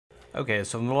Okay,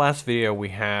 so in the last video we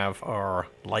have our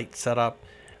light setup.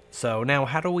 So now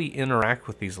how do we interact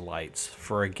with these lights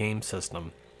for a game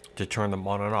system to turn them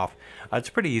on and off? It's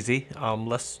pretty easy.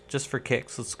 Just for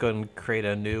kicks, let's go ahead and create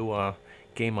a new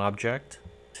game object.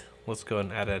 Let's go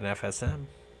ahead and add an FSM.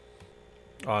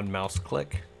 On mouse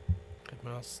click. Good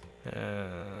mouse.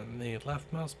 And the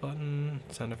left mouse button.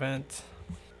 Send event.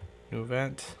 New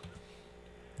event.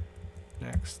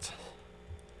 Next.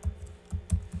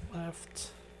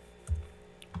 Left.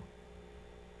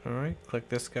 Alright, click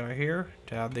this guy here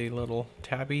to add the little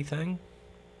tabby thing.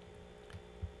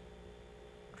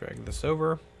 Drag this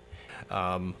over.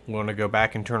 We want to go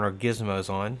back and turn our gizmos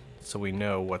on so we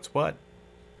know what's what.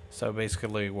 So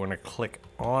basically we're going to click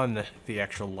on the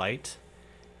actual light.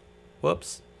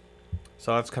 Whoops.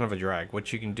 So that's kind of a drag.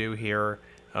 What you can do here,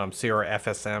 see our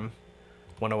FSM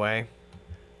went away.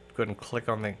 Go ahead and click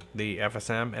on the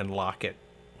FSM and lock it.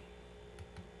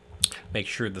 Make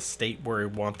sure the state where we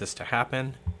want this to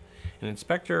happen. In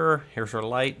Inspector, here's our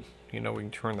light. You know, we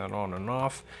can turn that on and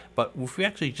off. But if we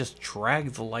actually just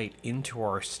drag the light into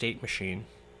our state machine,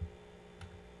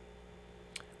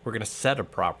 we're going to set a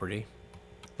property.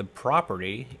 The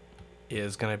property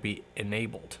is going to be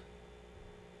enabled.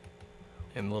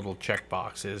 And the little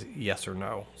checkbox is yes or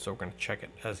no. So we're going to check it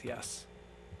as yes.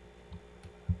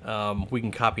 We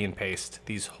can copy and paste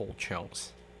these whole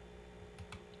chunks.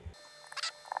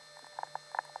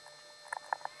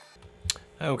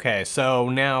 Okay, so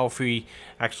now if we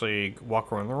actually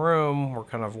walk around the room, we're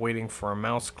kind of waiting for a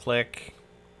mouse click.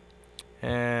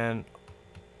 And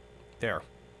there.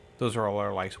 Those are all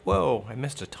our lights. Whoa, I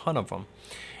missed a ton of them.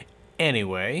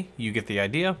 Anyway, you get the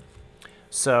idea.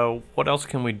 So what else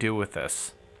can we do with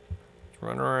this?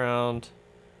 Run around.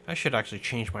 I should actually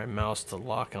change my mouse to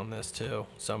lock on this too.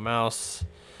 So mouse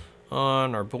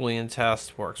on, our Boolean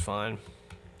test works fine.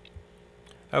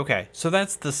 Okay, so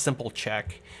that's the simple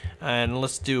check. And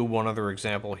let's do one other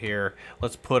example here.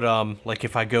 Let's put, like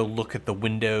if I go look at the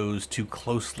windows too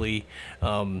closely,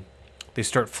 they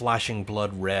start flashing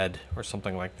blood red or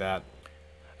something like that.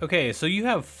 Okay, so you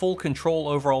have full control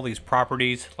over all these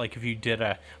properties. Like if you did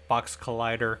a box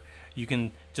collider, you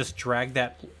can just drag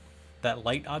that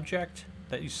light object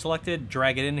that you selected,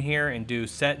 drag it in here and do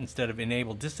set instead of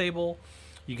enable disable.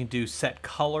 You can do set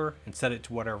color and set it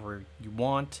to whatever you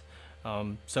want.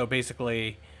 So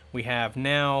basically we have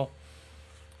now,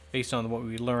 based on what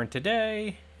we learned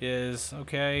today, is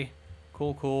okay,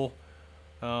 cool.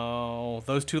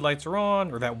 Those two lights are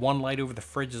on, or that one light over the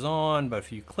fridge is on, but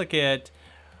if you click it,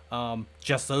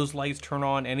 just those lights turn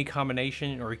on, any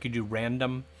combination, or you could do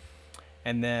random.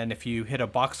 And then if you hit a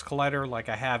box collider like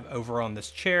I have over on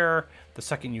this chair, the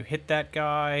second you hit that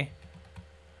guy,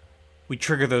 we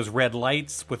trigger those red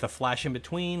lights with a flash in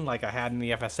between like I had in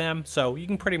the FSM. So you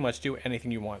can pretty much do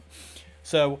anything you want.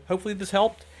 So hopefully this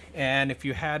helped. And if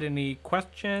you had any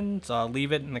questions,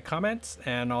 leave it in the comments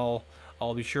and I'll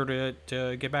be sure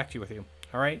to get back to you with you.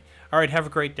 All right. Have a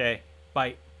great day.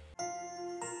 Bye.